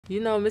You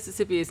know,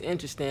 Mississippi is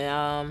interesting.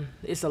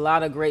 It's a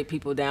lot of great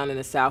people down in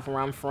the South where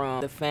I'm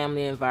from. The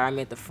family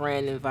environment, the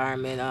friend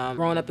environment.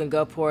 Growing up in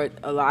Gulfport,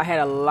 I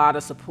had a lot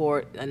of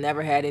support. I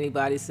never had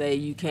anybody say,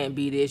 you can't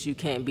be this, you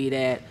can't be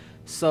that.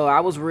 So I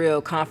was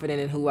real confident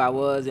in who I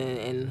was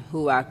and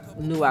who I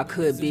knew I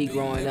could be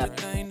growing up.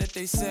 I'm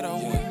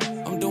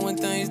doing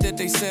things that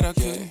they said I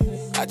could.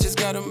 I just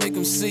gotta make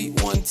them see.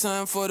 One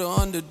time for the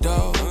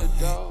underdog,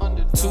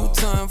 2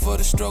 times for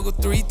the struggle,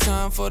 3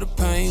 times for the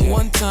pain,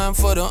 1 time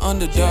for the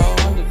underdog.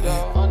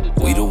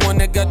 We the one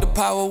that got the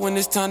power when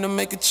it's time to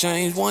make a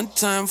change. 1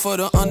 time for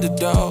the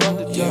underdog,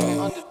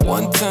 yeah.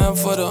 1 time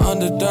for the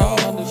underdog,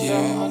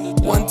 yeah.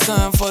 1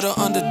 time for the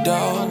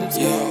underdog,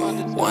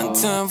 yeah. 1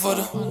 time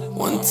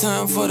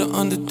for the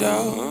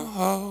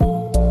underdog.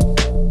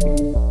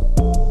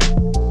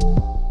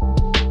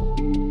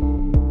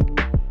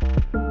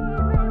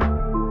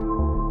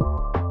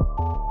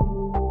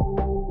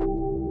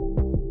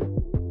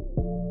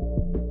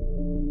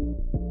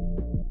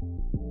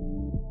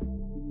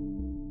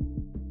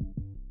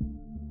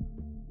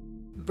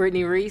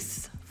 Brittney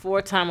Reese,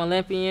 4-time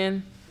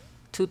Olympian,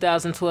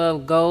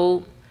 2012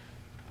 gold,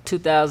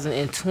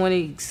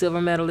 2020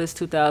 silver medalist,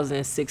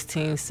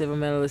 2016 silver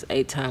medalist,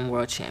 8-time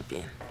world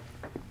champion.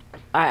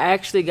 I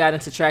actually got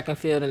into track and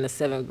field in the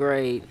 7th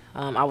grade.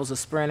 I was a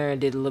sprinter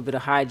and did a little bit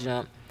of high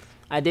jump.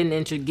 I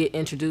didn't get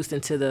introduced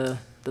into the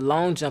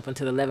long jump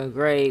until the 11th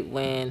grade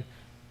when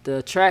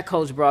the track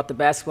coach brought the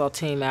basketball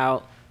team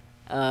out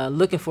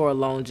looking for a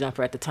long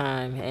jumper at the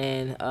time.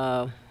 And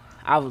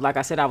like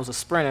I said, I was a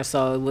sprinter,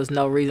 so it was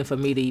no reason for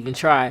me to even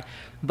try.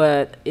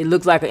 But it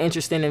looked like an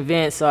interesting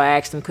event, so I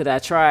asked him, could I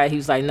try? He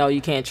was like, no,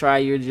 you can't try.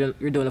 You're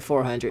doing a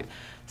 400.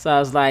 So I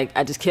was like,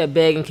 I just kept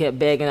begging.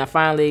 I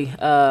finally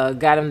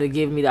got him to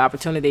give me the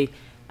opportunity.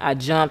 I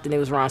jumped, and it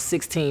was around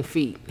 16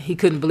 feet. He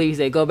couldn't believe it. He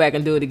said, go back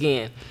and do it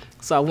again.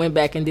 So I went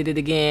back and did it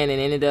again and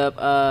ended up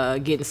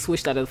getting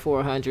switched out of the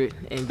 400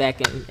 and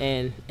back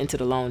into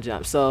the long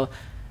jump. So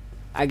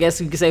I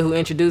guess you could say who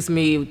introduced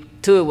me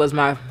to it was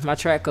my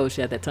track coach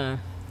at that time.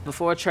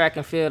 Before track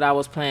and field, I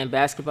was playing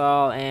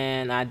basketball,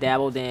 and I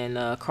dabbled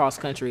in cross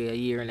country a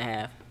year and a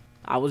half.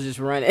 I was just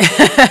running.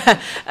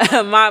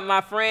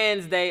 my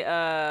friends, they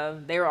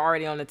were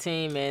already on the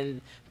team,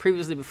 and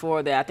previously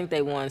before that, I think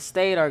they won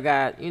state or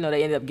got, they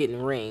ended up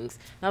getting rings.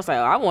 And I was like,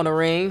 oh, I want a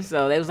ring.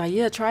 So they was like,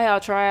 yeah, try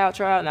out.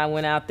 And I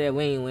went out there.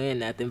 We ain't win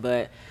nothing,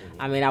 but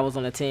I mean, I was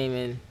on the team,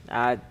 and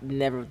I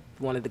never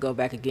wanted to go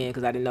back again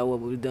because I didn't know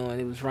what we were doing.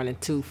 It was running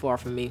too far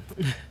for me.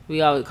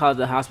 We always call it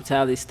the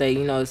hospitality state.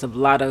 There's a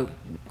lot of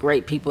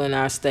great people in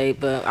our state,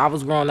 but I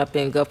was growing up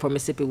in Gulfport,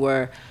 Mississippi,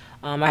 where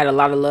I had a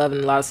lot of love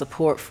and a lot of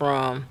support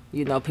from,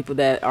 people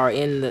that are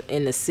in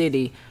the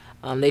city.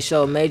 They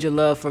showed major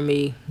love for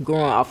me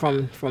growing up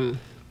from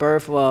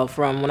birth,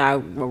 from when I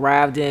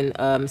arrived in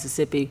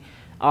Mississippi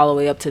all the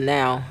way up to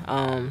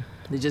now.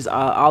 They're just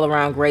all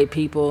around great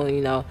people,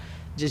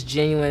 just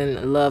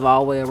genuine love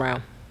all the way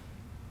around.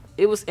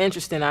 It was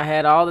interesting. I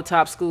had all the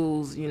top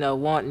schools,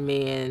 wanting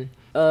me,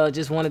 and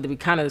just wanted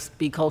to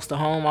be close to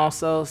home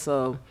also.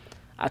 So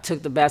I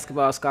took the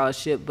basketball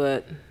scholarship,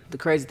 but the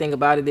crazy thing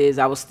about it is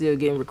I was still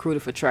getting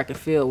recruited for track and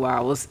field while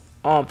I was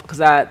on, because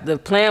the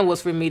plan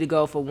was for me to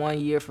go for 1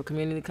 year for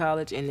community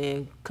college and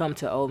then come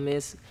to Ole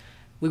Miss.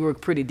 We were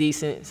pretty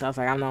decent, so I was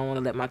like, I don't want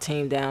to let my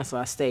team down, so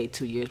I stayed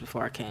 2 years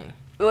before I came.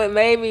 What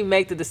made me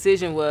make the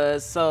decision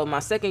was, so my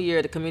 2nd year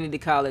at the community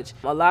college,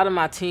 a lot of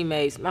my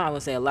teammates, I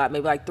wouldn't say a lot,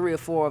 maybe like 3 or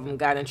 4 of them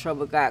got in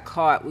trouble, got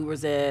caught. We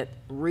was at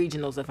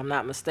regionals, if I'm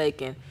not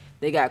mistaken.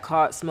 They got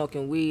caught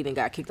smoking weed and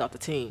got kicked off the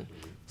team.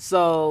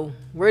 So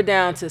we're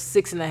down to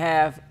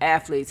 6.5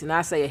 athletes, and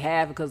I say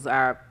half because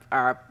our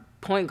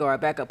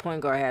backup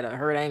point guard had a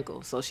hurt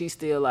ankle, so she's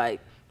still like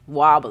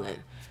wobbling.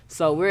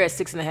 So we're at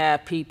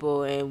 6.5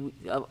 people, and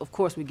of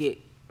course we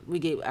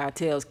get our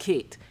tails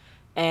kicked.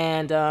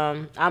 And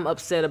I'm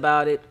upset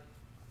about it.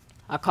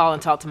 I called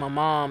and talked to my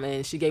mom,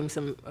 and she gave me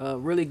some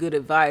really good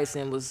advice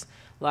and was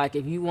like,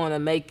 if you want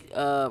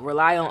to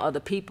rely on other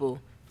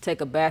people,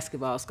 take a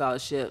basketball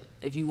scholarship.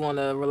 If you want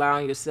to rely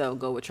on yourself,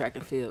 go with track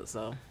and field.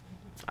 So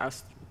I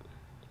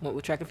went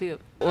with track and field.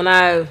 When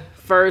I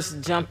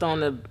first jumped on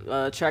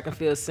the track and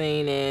field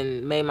scene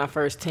and made my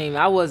first team,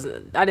 I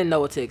didn't know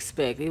what to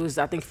expect.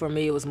 I think for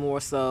me, it was more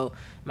so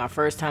my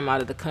first time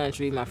out of the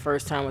country, my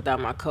first time without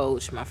my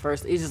coach,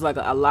 it's just like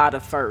a lot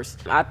of firsts.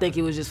 I think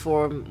it was just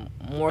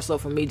more so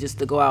for me just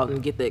to go out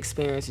and get the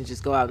experience and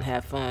just go out and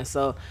have fun.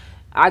 So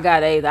I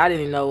got eighth. I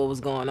didn't even know what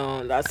was going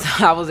on.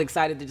 I was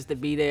excited just to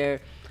be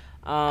there.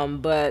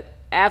 But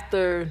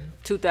after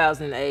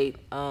 2008,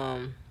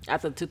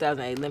 after the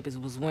 2008 Olympics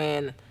was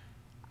when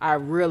I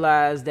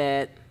realized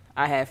that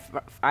I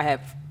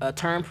have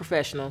turned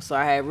professional. So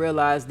I had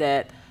realized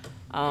that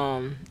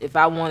if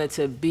I wanted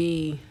to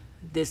be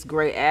this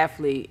great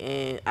athlete,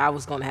 and I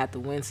was going to have to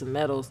win some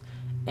medals,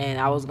 and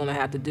I was going to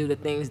have to do the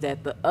things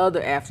that the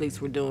other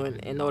athletes were doing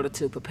in order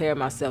to prepare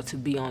myself to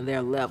be on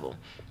their level.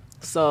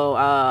 So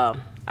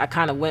I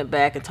kind of went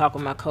back and talked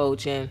with my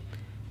coach, and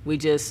we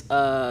just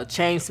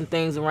changed some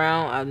things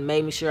around. I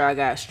made sure I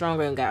got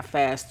stronger and got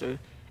faster,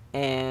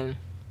 and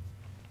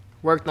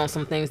worked on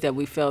some things that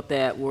we felt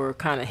that were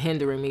kind of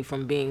hindering me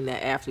from being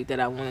that athlete that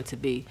I wanted to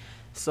be.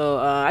 So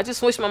I just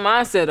switched my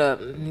mindset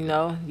up. You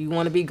know, you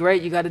want to be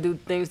great, you got to do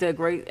things that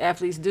great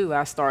athletes do.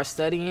 I started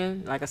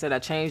studying. Like I said, I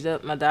changed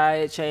up my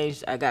diet,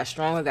 I got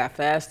stronger, got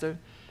faster,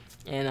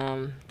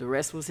 and the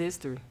rest was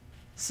history.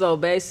 So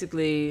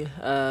basically,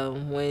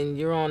 when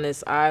you're on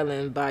this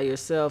island by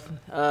yourself,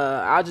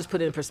 I'll just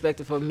put it in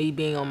perspective for me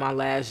being on my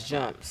last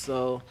jump.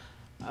 So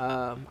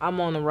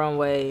I'm on the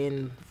runway,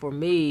 and for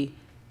me,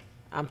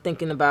 I'm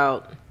thinking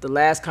about the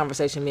last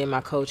conversation me and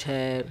my coach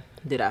had.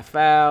 Did I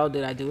foul?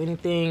 Did I do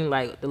anything?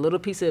 Like the little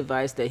piece of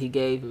advice that he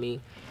gave me.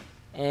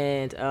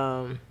 And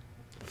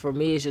for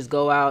me, it's just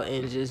go out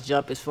and just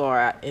jump as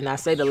far. And I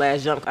say the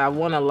last jump, I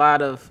won a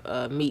lot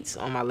of meets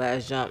on my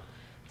last jump.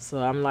 So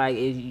I'm like,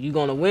 you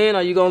going to win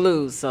or you going to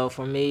lose? So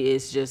for me,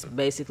 it's just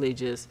basically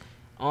just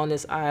on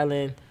this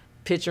island,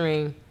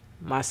 picturing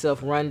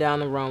myself run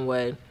down the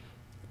runway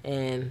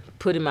and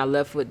putting my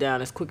left foot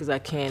down as quick as I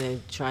can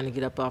and trying to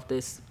get up off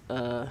this,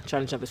 trying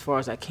to jump as far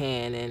as I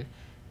can and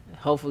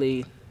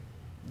hopefully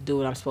do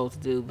what I'm supposed to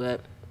do.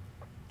 But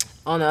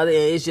on the other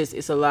end,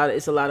 it's a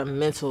lot of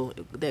mental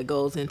that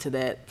goes into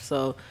that.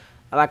 So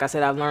like I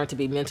said, I've learned to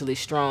be mentally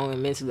strong,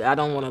 and mentally I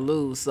don't want to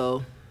lose.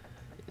 So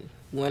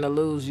win or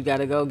lose, you got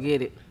to go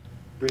get it.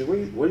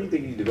 Brittney, what do you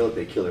think you developed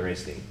that killer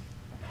instinct?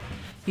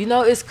 You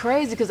know, it's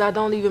crazy because I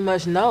don't even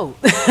much know.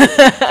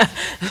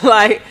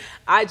 Like,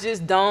 I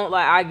just don't,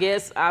 like, I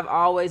guess I've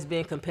always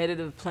been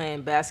competitive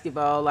playing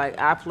basketball. Like,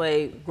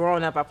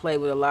 growing up, I played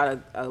with a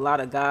lot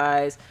of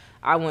guys.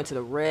 I went to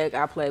the rec.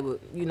 I played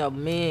with, you know,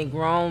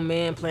 grown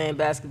men playing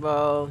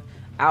basketball,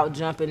 out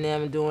jumping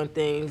them and doing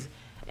things.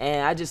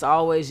 And I just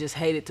always just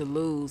hated to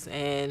lose.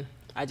 And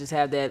I just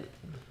have that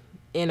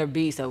inner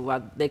beast.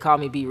 They call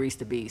me B. Reese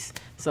the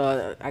Beast.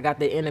 So I got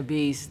the inner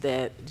beast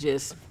that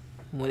just,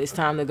 when it's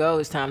time to go,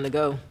 it's time to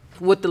go.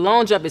 With the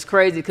long jump, it's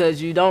crazy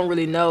because you don't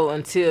really know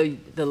until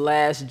the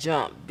last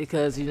jump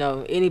because, you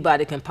know,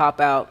 anybody can pop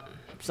out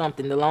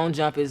something. The long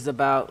jump is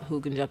about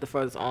who can jump the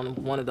furthest on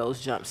one of those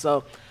jumps.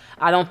 So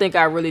I don't think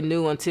I really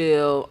knew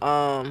until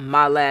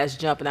my last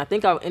jump, and I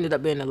think I ended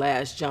up being the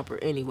last jumper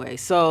anyway.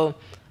 So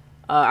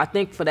I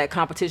think for that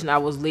competition, I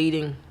was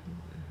leading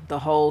the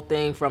whole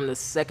thing from the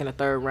second or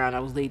third round. I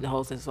was leading the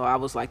whole thing, so I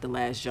was like the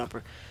last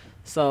jumper.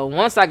 So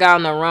once I got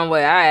on the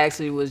runway, I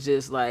actually was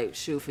just like,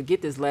 shoot,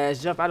 forget this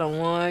last jump. I don't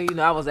want, you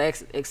know, I was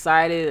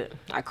excited.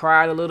 I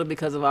cried a little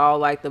because of all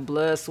like the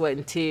blood, sweat,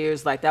 and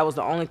tears. Like that was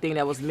the only thing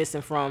that was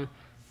missing from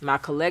my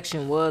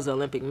collection was an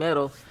Olympic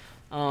medal.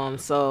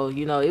 So,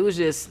 you know, it was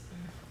just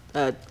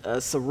a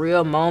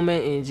surreal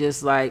moment, and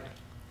just like,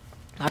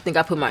 I think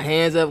I put my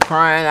hands up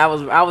crying.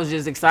 I was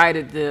just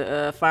excited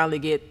to finally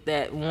get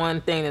that one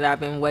thing that I've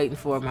been waiting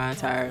for my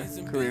entire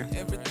career.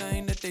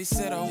 Everything that they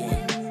said I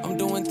would. I'm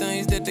doing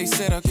things that they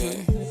said I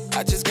could.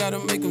 I just gotta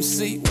make them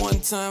see. One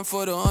time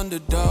for the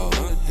underdog,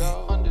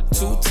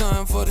 2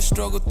 times for the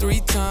struggle, 3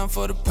 times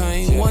for the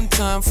pain, 1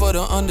 time for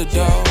the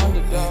underdog.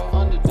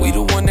 We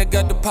the one that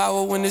got the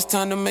power when it's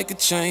time to make a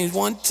change.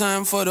 1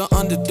 time for the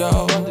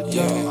underdog,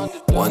 yeah.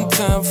 1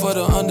 time for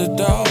the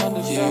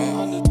underdog,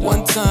 yeah.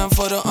 1 time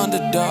for the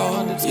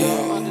underdog,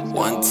 yeah.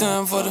 1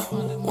 time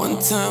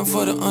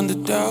for the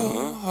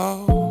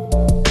underdog.